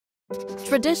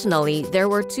Traditionally, there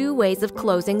were two ways of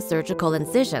closing surgical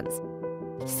incisions: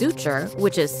 suture,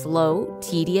 which is slow,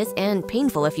 tedious, and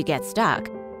painful if you get stuck,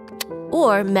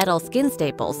 or metal skin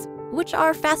staples, which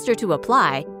are faster to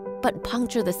apply, but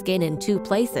puncture the skin in two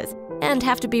places and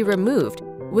have to be removed,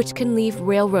 which can leave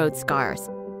railroad scars.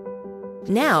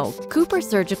 Now, Cooper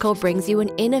Surgical brings you an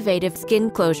innovative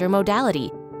skin closure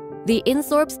modality, the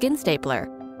INSORB Skin Stapler.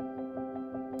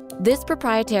 This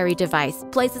proprietary device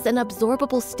places an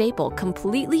absorbable staple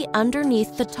completely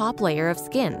underneath the top layer of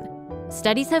skin.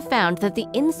 Studies have found that the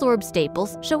INSORB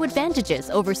staples show advantages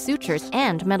over sutures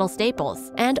and metal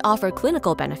staples and offer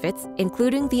clinical benefits,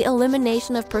 including the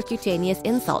elimination of percutaneous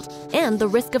insult and the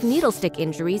risk of needle stick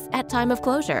injuries at time of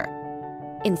closure.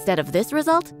 Instead of this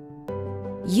result,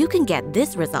 you can get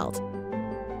this result.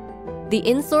 The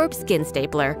INSORB Skin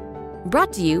Stapler,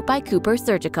 brought to you by Cooper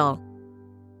Surgical.